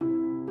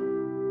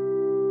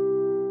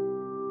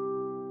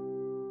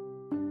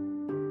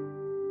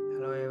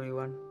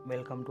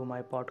welcome to my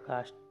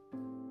podcast.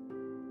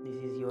 This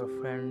is your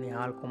friend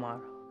Nihal Kumar,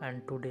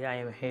 and today I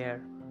am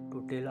here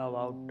to tell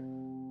about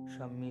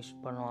some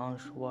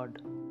mispronounced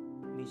words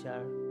which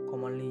are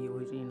commonly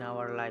used in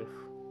our life.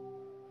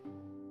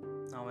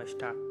 Now I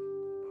start.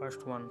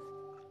 First one: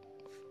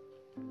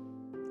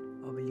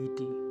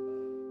 ability,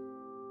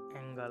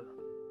 angle,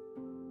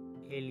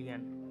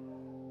 alien,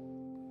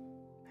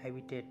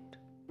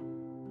 habitat,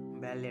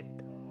 ballet,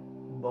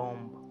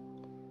 bomb,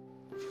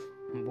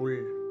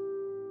 bull,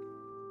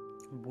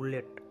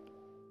 bullet,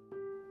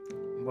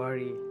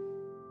 worry,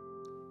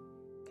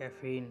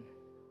 caffeine,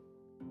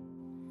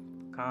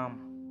 calm,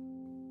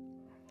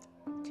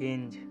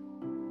 change,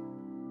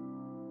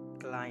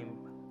 climb,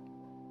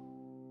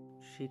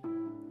 sick,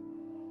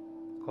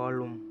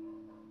 column,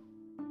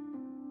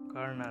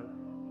 kernel,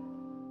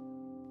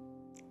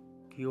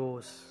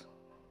 chaos,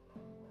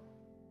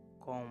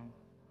 calm,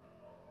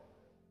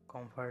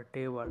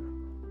 comfortable,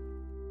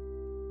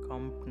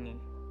 company,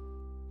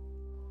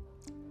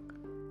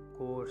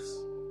 course,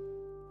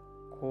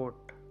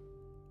 coat,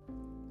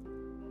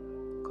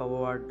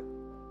 covered,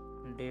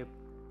 depth,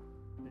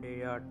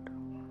 desert,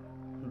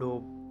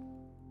 dope,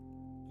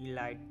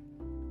 elite,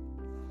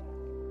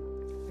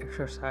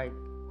 exercise,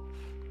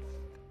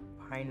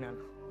 final,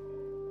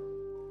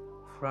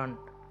 front,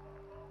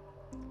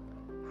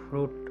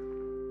 fruit,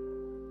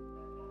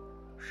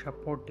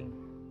 supporting,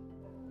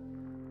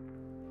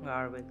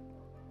 garbage,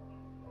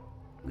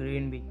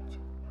 Greenwich,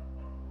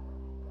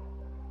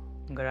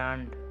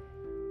 grand,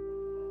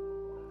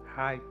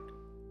 height,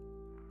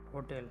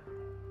 hotel,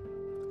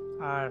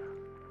 are,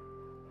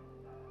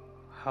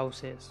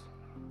 houses,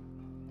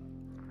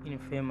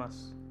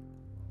 infamous,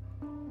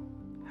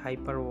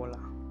 hyperbola,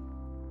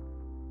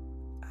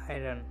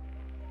 iron,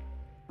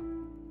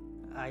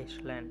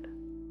 Iceland,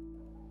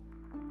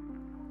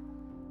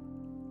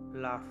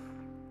 laugh,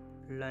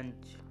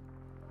 lunch,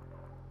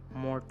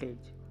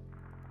 mortgage,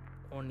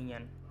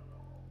 onion,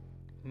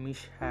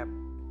 mishap,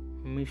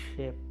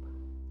 misshape,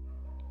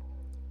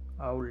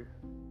 owl,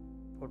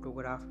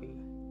 photography.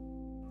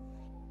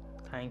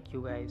 Thank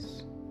you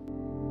guys.